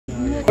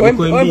See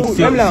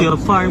your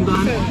farm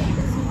gone?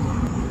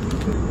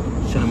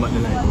 Shine back the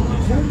light.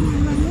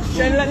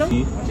 Shine light, no?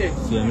 See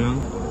him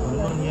young?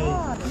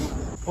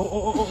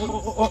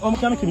 I'm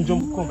gonna make him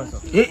jump cover, sir.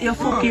 Hey, you're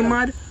fucking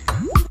mad?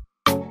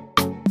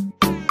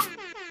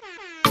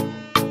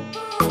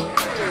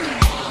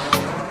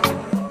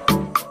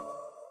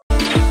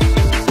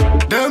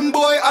 Them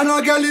boy and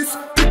a girl is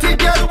pretty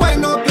girl,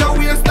 wind up your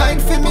waistline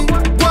for me.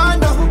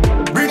 Wanna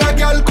bring a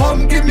girl,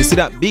 come give me. You see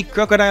that big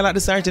crocodile at the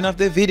starting of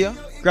the video?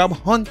 Crab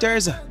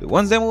hunters, the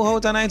ones them who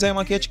out at night time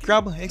and catch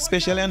crab,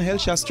 especially on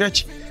Hellshot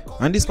Stretch.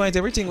 And despite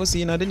everything we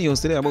see in the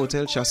news today about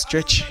Hellshot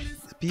Stretch,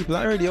 people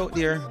are already out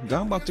there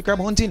gone back to crab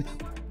hunting.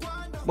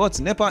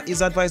 But NEPA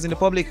is advising the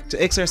public to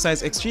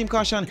exercise extreme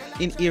caution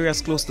in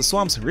areas close to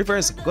swamps,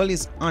 rivers,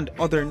 gullies, and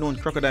other known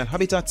crocodile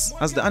habitats,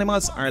 as the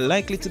animals are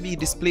likely to be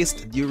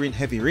displaced during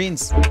heavy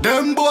rains.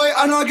 Them boy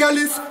and a girl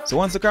is. So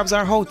once the crabs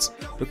are out,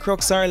 the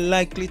crocs are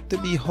likely to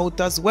be out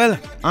as well.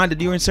 And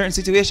during certain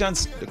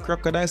situations, the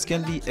crocodiles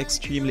can be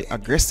extremely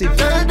aggressive.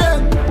 And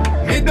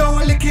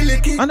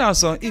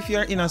also, if you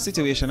are in a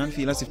situation and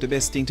feel as if the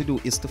best thing to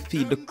do is to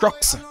feed the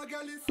crocs,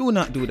 do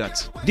not do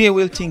that. They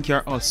will think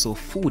you're also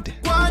food.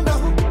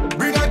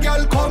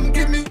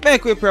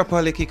 Make we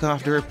properly kick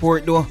off the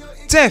report though.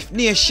 Tef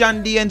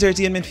Nation, the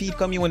entertainment feed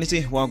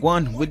community,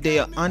 Wagwan with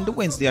their on the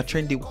Wednesday are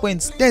Trendy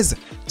Wednesdays.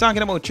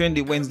 Talking about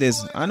Trendy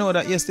Wednesdays, I know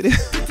that yesterday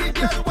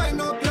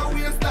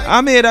I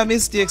made a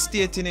mistake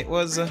stating it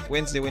was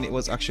Wednesday when it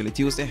was actually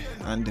Tuesday.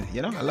 And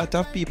you know, a lot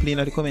of people in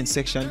the comment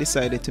section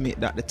decided to make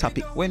that the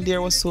topic when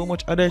there was so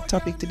much other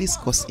topic to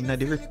discuss in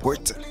the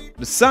report.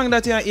 The song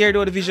that you hear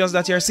though, the visuals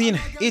that you are seeing,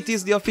 it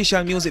is the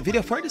official music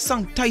video for the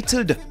song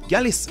titled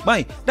Galis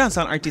by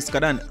dancehall artist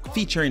Kadan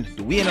featuring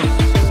the Wayno.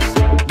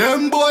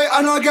 Them boy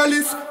and a girl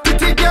is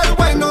pretty girl,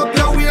 wind up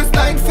your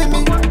waistline for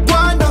me.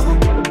 Wanna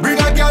bring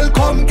a girl,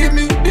 come give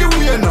me the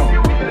Wayno.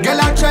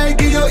 Girl I try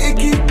give you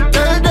icky,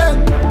 tell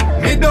them.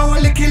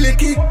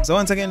 So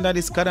once again, that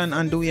is Kadan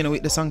and Wayno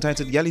with the song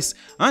titled Galis.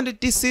 And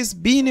this is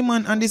Beenie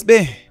Man and this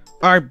Bay.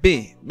 Or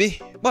Bay.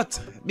 But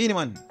Beenie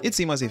Man, it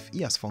seems as if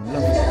he has found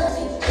love.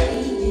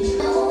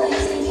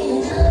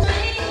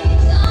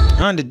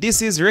 And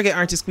this is reggae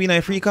artist Queen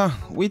Ifrica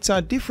with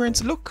a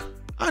different look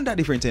and a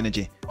different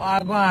energy.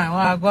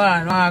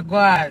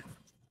 Wagwan.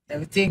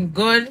 Everything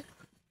good?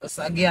 Just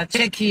give a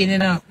check-in, you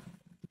know.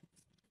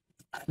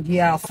 And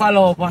give a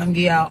follow-up and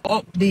give a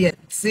update.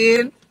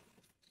 See?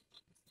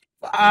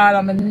 For all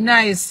of my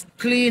nice,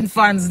 clean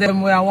fans,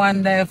 them where I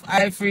wonder if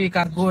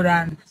Ifrica good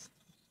and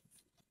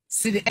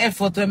see the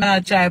effort when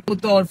I try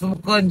put out from my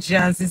country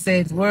and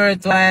say it's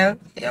worthwhile.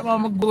 Yeah,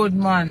 I'm a good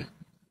man.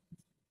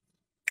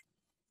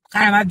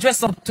 Kind of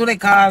dress up to the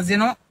cause, you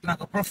know,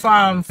 like a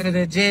perform for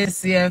the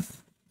JCF,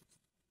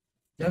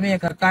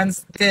 Jamaica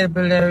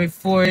Constabulary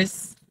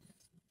Force,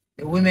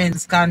 the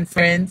Women's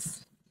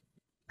Conference,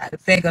 at the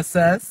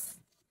Pegasus.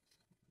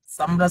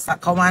 Some just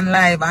come on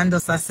live and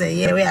just say,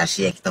 yeah, we are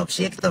shake it up,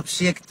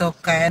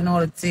 cause I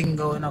know the thing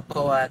going up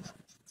forward.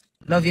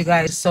 Love you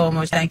guys so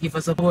much. Thank you for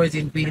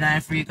supporting Queen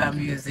Ifrica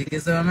music. You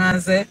see what man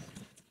say?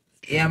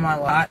 Yeah man,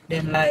 we hot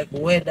them like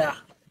weather.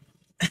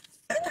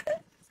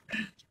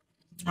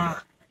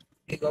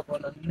 Pick up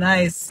on a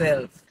nice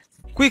self.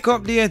 Quick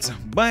update,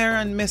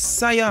 Byron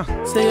Messiah.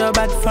 Say you're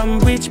bad from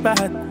which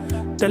part?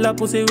 Tell a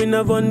pussy we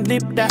no one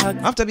lip dog.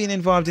 After being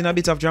involved in a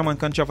bit of drama and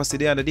controversy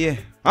the other day,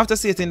 after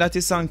stating that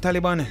his song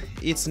Taliban,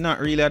 it's not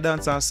really a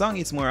dancehall song,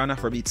 it's more an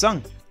Afrobeat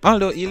song.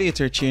 Although he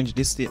later changed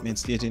this statement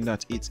stating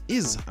that it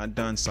is a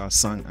dancehall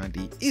song and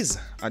he is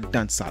a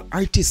dancehall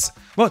artist.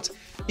 But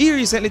he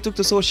recently took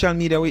to social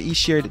media where he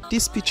shared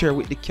this picture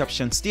with the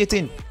caption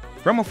stating,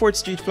 "From a 4th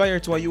Street flyer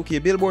to a UK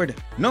billboard,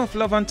 enough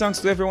love and thanks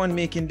to everyone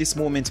making this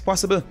moment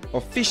possible.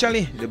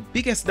 Officially, the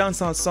biggest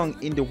dancehall song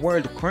in the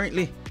world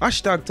currently.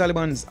 Hashtag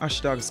Taliban's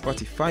hashtag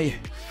Spotify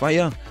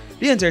fire."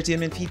 The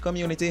entertainment feed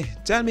community,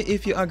 tell me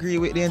if you agree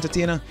with the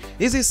entertainer.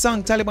 Is this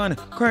song Taliban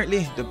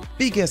currently the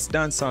biggest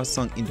dancehall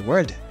song in the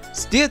world?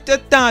 State your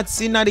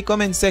thoughts in the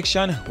comment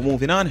section.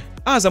 Moving on.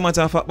 As a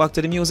matter of fact, back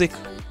to the music.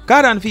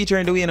 Kadan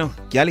featuring the Wayno,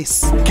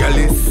 Galis.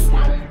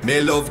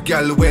 Me love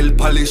gal well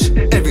polished.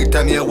 Every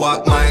time you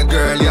walk my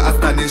girl you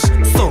astonish.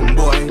 Some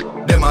boy,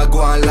 them a go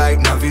on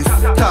like novice.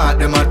 Talk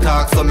them a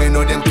talk so me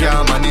know them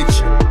can't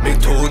manage. Me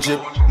told you,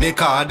 me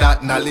call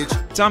that knowledge.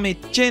 Tami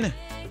Chin,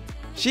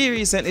 she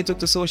recently took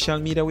to social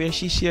media where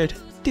she shared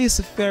this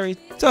very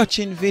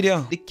touching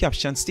video. The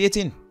caption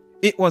stating,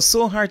 "It was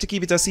so hard to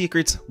keep it a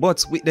secret,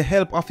 but with the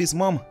help of his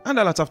mom and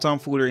a lot of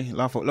tomfoolery,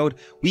 laugh out loud,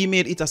 we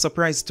made it a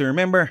surprise to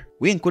remember.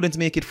 Wayne couldn't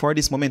make it for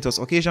this momentous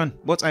occasion,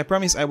 but I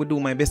promised I would do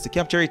my best to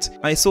capture it.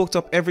 I soaked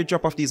up every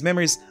drop of these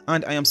memories,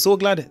 and I am so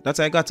glad that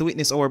I got to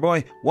witness our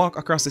boy walk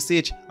across the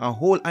stage, a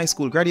whole high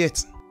school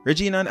graduate.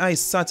 Regina and I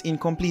sat in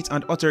complete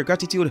and utter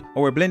gratitude,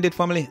 our blended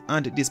family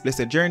and this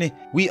blessed journey.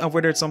 We have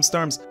weathered some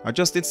storms,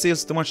 adjusted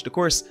sails to match the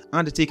course,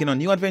 and taken on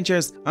new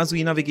adventures as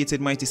we navigated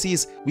mighty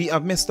seas. We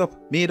have messed up,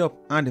 made up,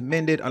 and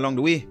mended along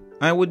the way.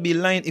 I would be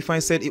lying if I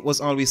said it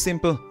was always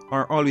simple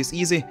or always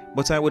easy,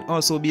 but I would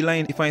also be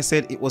lying if I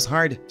said it was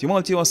hard,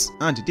 tumultuous,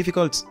 and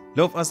difficult.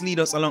 Love has led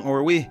us along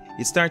our way.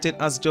 It started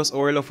as just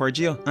our love for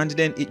Gio, and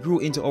then it grew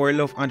into our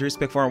love and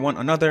respect for one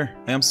another.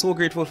 I am so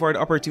grateful for the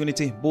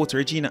opportunity both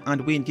Regina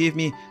and Wayne gave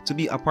me to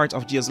be a part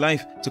of Gio's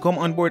life. To come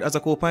on board as a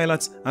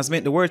co-pilot has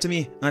meant the world to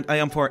me, and I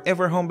am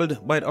forever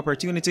humbled by the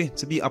opportunity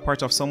to be a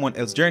part of someone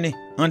else's journey.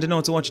 And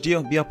now to watch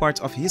Gio be a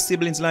part of his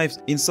siblings' lives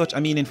in such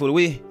a meaningful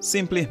way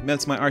simply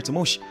melts my heart to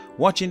mush.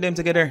 Watching them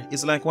together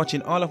is like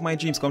watching all of my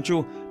dreams come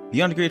true.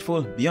 Beyond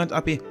grateful, beyond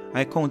happy,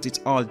 I count it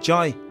all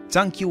joy.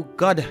 Thank you,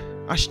 God.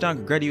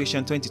 Hashtag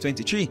graduation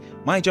 2023.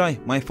 My joy,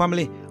 my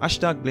family.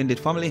 Hashtag blended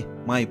family.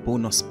 My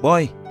bonus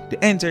boy.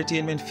 The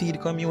entertainment feed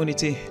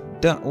community.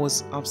 That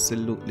was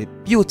absolutely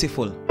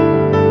beautiful.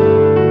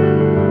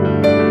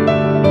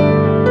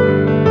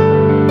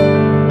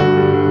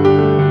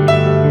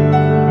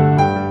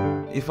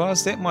 If our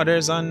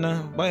stepmothers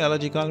and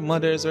biological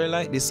mothers were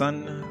like this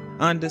and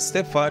the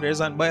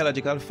stepfathers and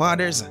biological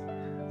fathers,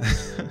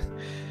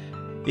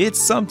 it's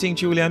something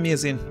truly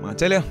amazing, I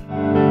tell you.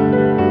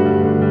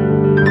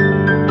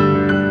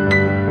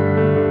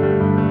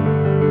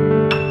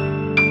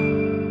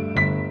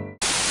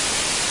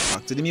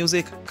 To the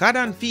music,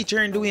 Kadan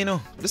featuring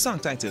Duino, the song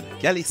titled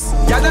Gallus.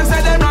 Yeah, them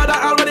say them rather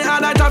already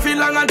hard I traffic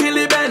long until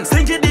the bend.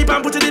 Sink it deep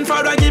and put it in for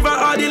I give her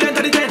all the length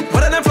of the 10.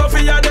 But then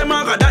fluffy yeah, them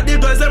maga that the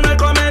girls them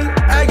recommend.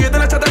 I give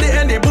them a chat at the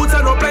end, the boots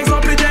and no planks no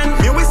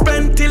pretend. Me we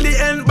spend till the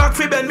end, back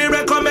fi bend me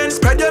recommend.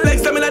 Spread your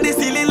legs them in the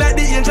ceiling like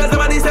the angels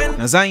them a descend.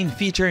 Nazain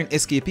featuring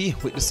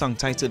SKP with the song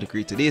titled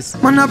Greater Days.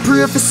 Man I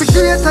pray for the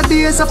greater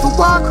days of a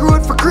walk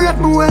road for great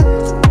me way.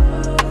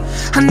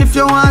 And if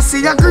you want to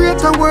see a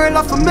greater world,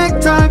 I have to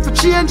make time for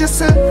change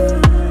yourself.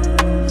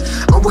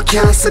 And we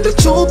can't see the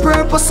true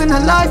purpose in a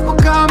life,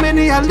 because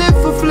many I live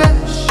for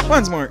flesh.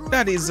 Once more,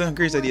 that is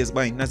Greater Days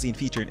by Nazine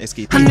featuring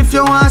SKP. And if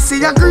you want to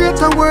see a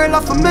greater world,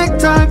 I have to make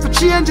time for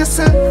change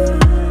yourself.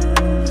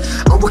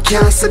 And we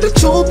can't see the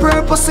true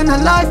purpose in a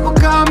life,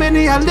 because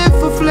many I live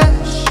for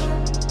flesh.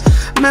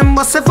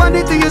 Remember, say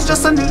vanity is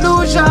just an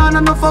illusion,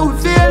 and of how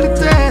we feel the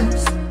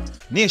test.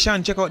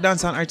 Nation, check out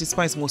dancehall artist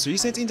Spice's most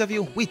recent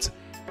interview with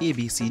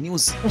ABC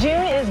News.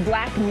 June is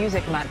Black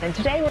Music Month, and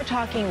today we're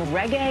talking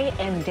reggae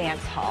and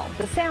dancehall.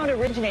 The sound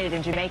originated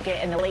in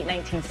Jamaica in the late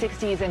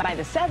 1960s, and by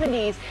the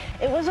 70s,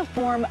 it was a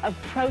form of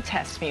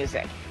protest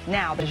music.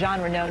 Now, the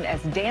genre known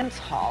as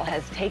dancehall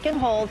has taken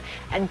hold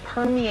and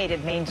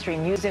permeated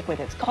mainstream music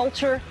with its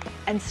culture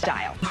and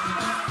style.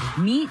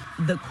 Meet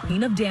the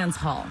queen of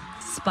dancehall,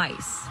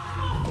 Spice.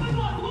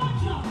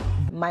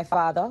 My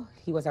father,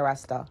 he was a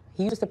Rasta.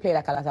 He used to play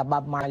like a lot of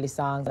Bob Marley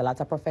songs, a lot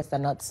of Professor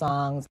Nut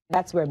songs.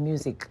 That's where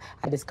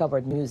I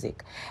discovered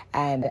music.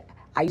 And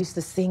I used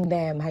to sing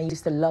them. I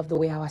used to love the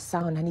way I was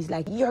sound. And he's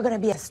like, you're going to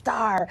be a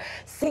star.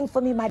 Sing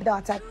for me, my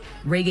daughter.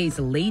 Reggae's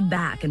laid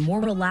back and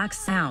more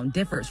relaxed sound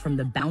differs from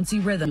the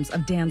bouncy rhythms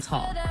of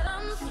dancehall.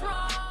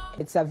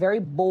 It's a very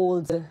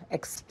bold,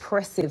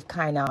 expressive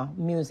kind of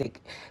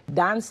music.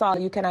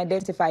 Dancehall, you can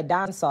identify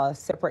dancehall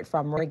separate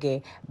from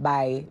reggae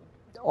by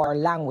our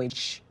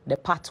language, the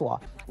patois.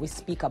 We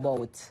speak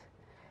about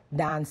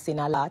dancing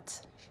a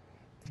lot,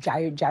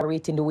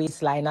 gyrating the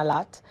waistline a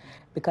lot,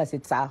 because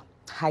it's a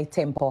high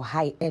tempo,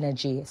 high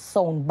energy,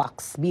 sound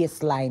box,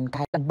 bassline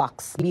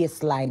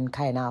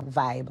kind of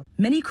vibe.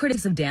 Many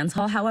critics of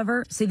dancehall,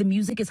 however, say the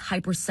music is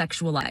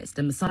hypersexualized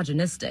and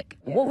misogynistic.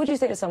 What would you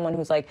say to someone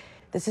who's like,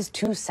 this is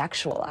too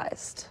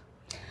sexualized?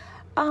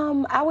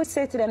 I would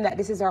say to them that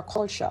this is our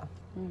culture,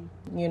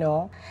 you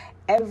know.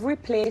 Every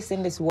place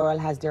in this world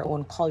has their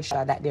own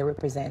culture that they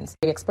represent.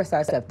 They express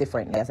ourselves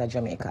differently as a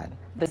Jamaican.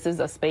 This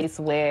is a space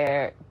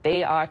where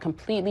they are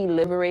completely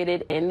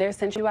liberated in their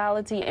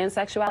sensuality and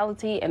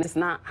sexuality, and it's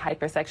not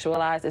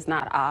hypersexualized, it's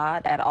not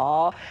odd at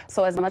all.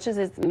 So as much as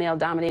it's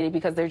male-dominated,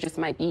 because there just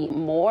might be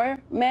more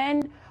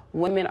men,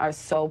 women are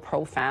so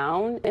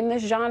profound in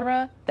this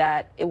genre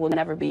that it will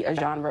never be a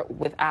genre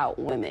without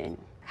women.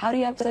 How do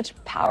you have such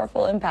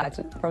powerful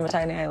impact from a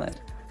tiny island?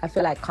 I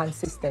feel like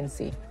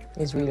consistency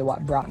is really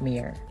what brought me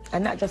here.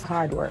 And not just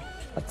hard work,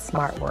 but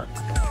smart work.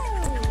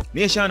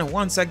 Nation,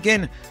 once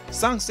again,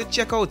 songs to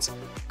check out.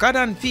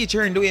 Kadan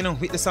featuring Duino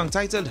with the song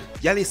titled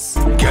Gallus.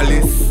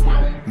 Gallus,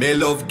 me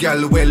love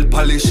gal well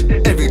polished.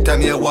 Every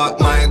time you walk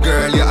my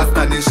girl, you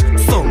astonish.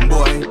 Some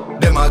boy,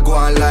 them a go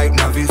on like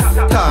novice.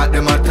 Talk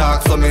them a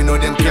talk, so me know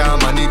them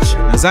can't manage.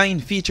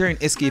 Zayn featuring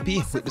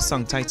SKP with the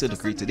song titled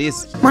Greater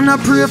Days. Man I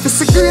pray for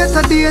the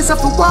greater days of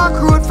a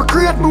walk road for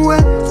great me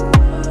way.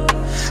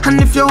 And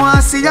if you want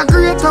to see a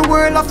greater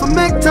world, I have to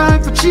make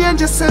time for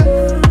change yourself.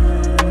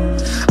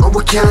 And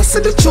we can't see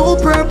the true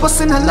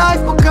purpose in a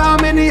life,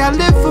 because many I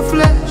live for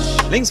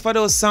flesh. Links for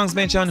those songs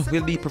mentioned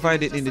will be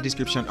provided in the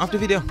description of the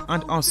video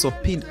and also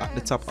pinned at the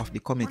top of the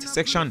comment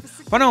section.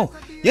 For now,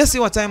 you see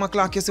what time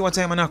o'clock, you see what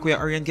time o'clock we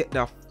are and get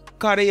the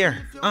car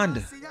here.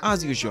 And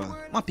as usual,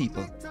 my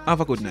people, have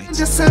a good night.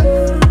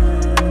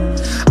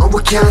 And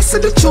we can't see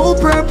the true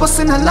purpose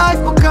in a life,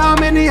 because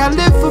many I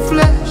live for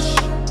flesh.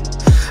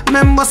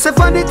 Remember, say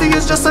vanity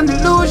is just an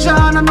illusion,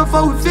 and of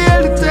how we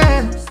feel the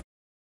test.